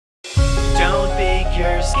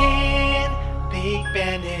your skin, Big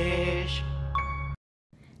Banish.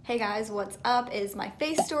 Hey guys, what's up? Is my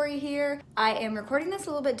face story here. I am recording this a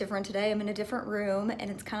little bit different today. I'm in a different room and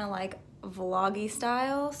it's kind of like vloggy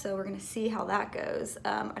style, so we're gonna see how that goes.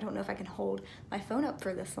 I don't know if I can hold my phone up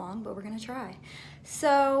for this long, but we're gonna try.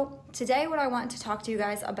 So today what I want to talk to you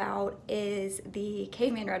guys about is the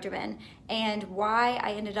caveman regimen and why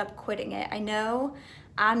I ended up quitting it. I know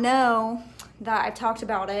that I've talked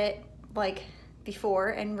about it like before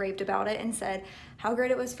and raved about it and said how great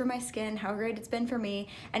it was for my skin, how great it's been for me,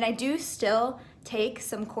 and I do still take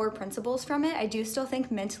some core principles from it. I do still think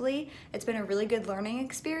mentally it's been a really good learning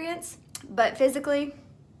experience, but physically,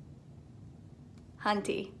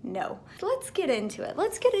 hunty, no. Let's get into it.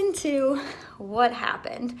 Let's get into what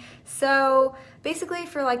happened. So basically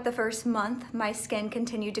for like the first month, my skin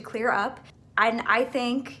continued to clear up, and I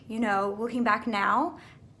think, you know, looking back now,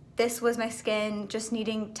 this was my skin just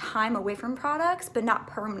needing time away from products, but not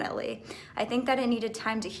permanently. I think that it needed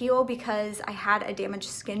time to heal because I had a damaged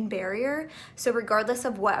skin barrier. So regardless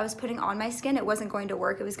of what I was putting on my skin, it wasn't going to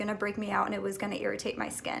work. It was gonna break me out and it was gonna irritate my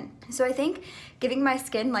skin. So I think giving my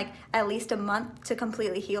skin like at least a month to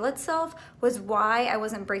completely heal itself was why I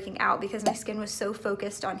wasn't breaking out, because my skin was so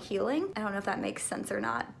focused on healing. I don't know if that makes sense or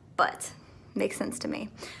not, but makes sense to me.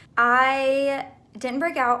 I didn't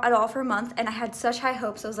break out at all for a month and I had such high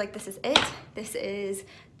hopes. I was like, this is it. This is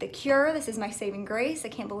the cure. This is my saving grace. I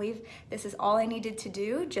can't believe this is all I needed to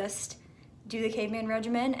do. Just do the caveman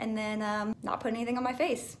regimen and then not put anything on my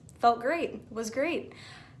face. Felt great. Was great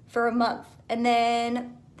for a month. And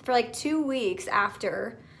then for like 2 weeks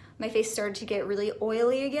after, my face started to get really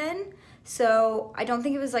oily again. So I don't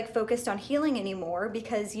think it was like focused on healing anymore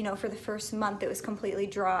because, you know, for the first month it was completely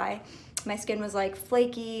dry. My skin was like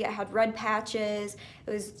flaky, I had red patches.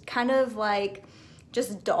 It was kind of like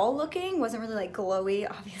just dull looking, wasn't really like glowy,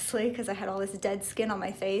 obviously, because I had all this dead skin on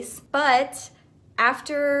my face. But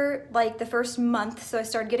after like the first month, so I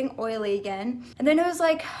started getting oily again. And then it was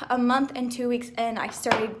like a month and 2 weeks in, I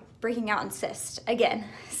started breaking out in cysts again.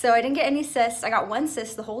 So I didn't get any cysts, I got one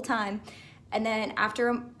cyst the whole time. And then after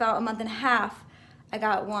about a month and a half, I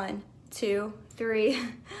got 1, 2, 3,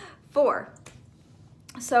 4.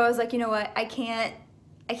 So I was like, you know what, I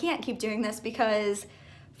can't keep doing this because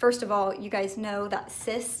first of all, you guys know that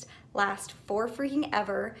cysts last for freaking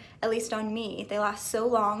ever, at least on me. They last so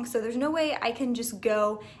long, so there's no way I can just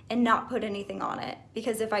go and not put anything on it,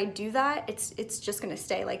 because if I do that, it's just gonna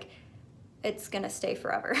stay, like, it's gonna stay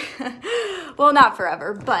forever. Well, not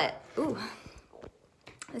forever, but, ooh,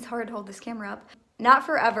 it's hard to hold this camera up. Not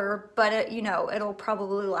forever, but you know, it'll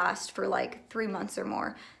probably last for like 3 months or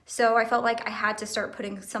more. So I felt like I had to start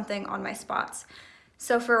putting something on my spots.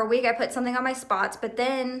 So for a week I put something on my spots, but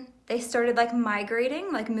then they started like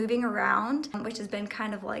migrating, like moving around, which has been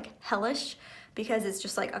kind of like hellish because it's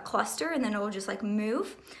just like a cluster and then it'll just like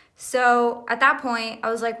move. So at that point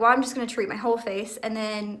I was like, well, I'm just gonna treat my whole face, and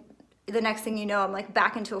then the next thing you know, I'm like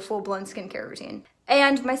back into a full-blown skincare routine.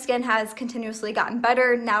 And my skin has continuously gotten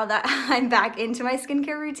better now that I'm back into my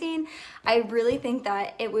skincare routine. I really think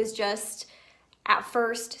that it was just at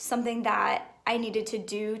first something that I needed to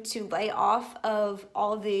do to lay off of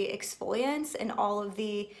all of the exfoliants and all of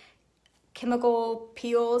the chemical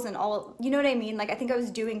peels and all, you know what I mean? Like, I think I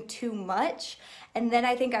was doing too much, and then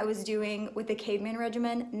I think I was doing with the caveman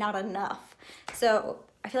regimen not enough. So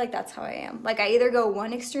I feel like that's how I am. Like, I either go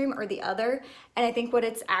one extreme or the other, and I think what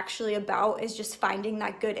it's actually about is just finding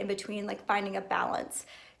that good in between, like finding a balance.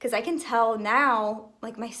 Because I can tell now,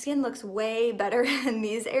 like, my skin looks way better in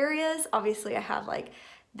these areas. Obviously I have like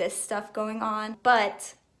this stuff going on,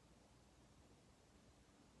 but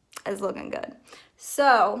it's looking good.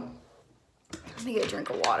 So let me get a drink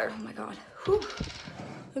of water. Oh my God. Whew.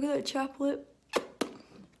 Look at that chap lip.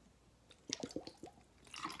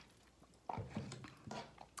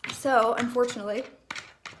 So unfortunately,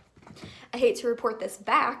 I hate to report this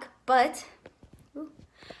back, but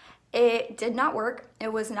it did not work.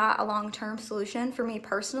 It was not a long-term solution for me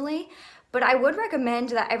personally, but I would recommend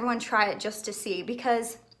that everyone try it just to see,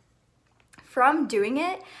 because from doing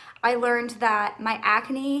it, I learned that my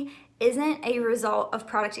acne isn't a result of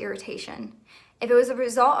product irritation. If it was a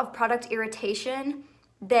result of product irritation,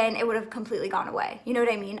 then it would have completely gone away. You know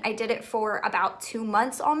what I mean? I did it for about 2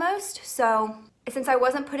 months almost. So since I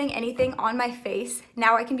wasn't putting anything on my face,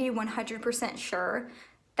 now I can be 100% sure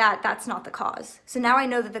that that's not the cause. So now I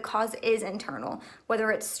know that the cause is internal, whether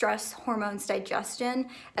it's stress, hormones, digestion.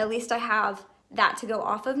 At least I have that to go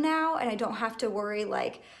off of now, and I don't have to worry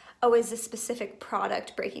like, oh, is this specific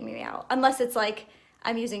product breaking me out? Unless it's like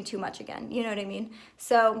I'm using too much again, you know what I mean?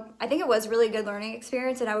 So I think it was really a good learning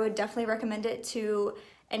experience, and I would definitely recommend it to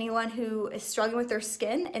anyone who is struggling with their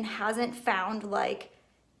skin and hasn't found like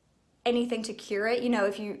anything to cure it. You know,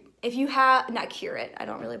 if you have, not cure it, I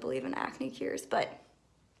don't really believe in acne cures, but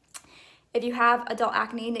if you have adult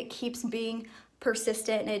acne and it keeps being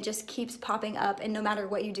persistent and it just keeps popping up and no matter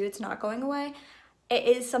what you do, it's not going away, it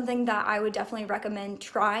is something that I would definitely recommend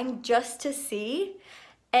trying just to see.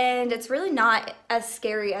 And it's really not as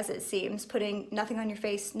scary as it seems, putting nothing on your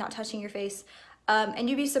face, not touching your face. And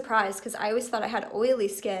you'd be surprised because I always thought I had oily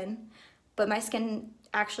skin, but my skin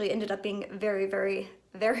actually ended up being very, very,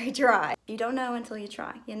 very dry. You don't know until you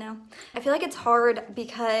try, you know? I feel like it's hard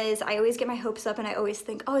because I always get my hopes up and I always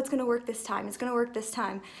think, oh, it's gonna work this time, it's gonna work this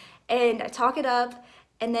time. And I talk it up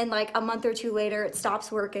and then like a month or two later it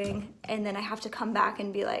stops working and then I have to come back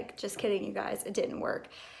and be like, just kidding you guys, it didn't work.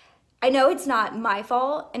 I know it's not my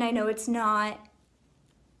fault and I know it's not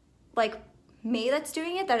like me that's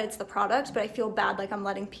doing it, that it's the product, but I feel bad like I'm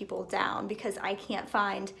letting people down because I can't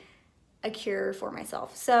find a cure for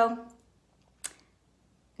myself. So,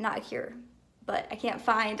 not a cure, but I can't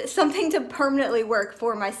find something to permanently work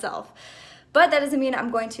for myself. But that doesn't mean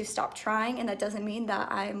I'm going to stop trying, and that doesn't mean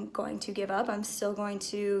that I'm going to give up. I'm still going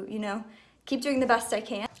to, you know, keep doing the best I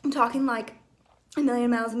can. I'm talking like a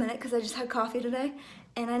million miles a minute because I just had coffee today,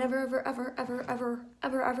 and I never, ever, ever, ever, ever,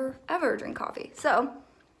 ever, ever, ever drink coffee. So,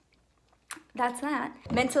 that's that.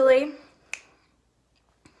 Mentally,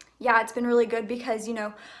 yeah, it's been really good because, you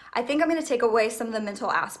know, I think I'm gonna take away some of the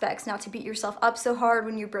mental aspects, not to beat yourself up so hard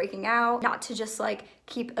when you're breaking out, not to just like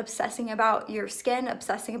keep obsessing about your skin,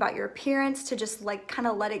 obsessing about your appearance, to just like kind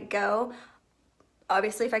of let it go.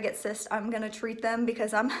 Obviously, if I get cysts, I'm gonna treat them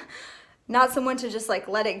because I'm not someone to just like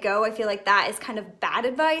let it go. I feel like that is kind of bad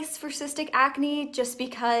advice for cystic acne, just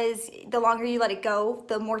because the longer you let it go,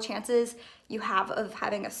 the more chances you have of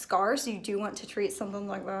having a scar, so you do want to treat something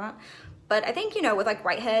like that. But I think, you know, with like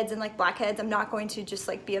whiteheads and like blackheads, I'm not going to just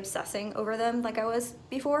like be obsessing over them like I was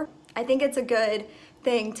before. I think it's a good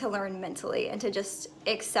thing to learn mentally and to just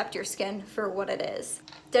accept your skin for what it is.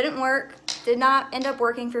 Didn't work, did not end up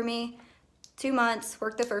working for me. 2 months,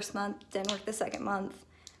 worked the first month, didn't work the second month.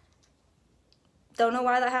 Don't know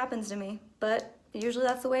why that happens to me, but usually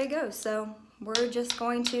that's the way it goes. So we're just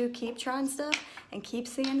going to keep trying stuff and keep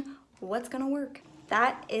seeing what's gonna work.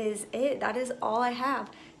 That is it, that is all I have.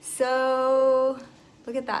 So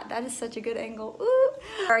look at that, that is such a good angle.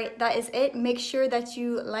 Ooh. All right, that is it. Make sure that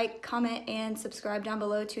you like, comment, and subscribe down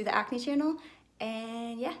below to the acne channel.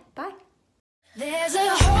 And yeah, bye. There's a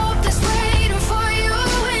hope that's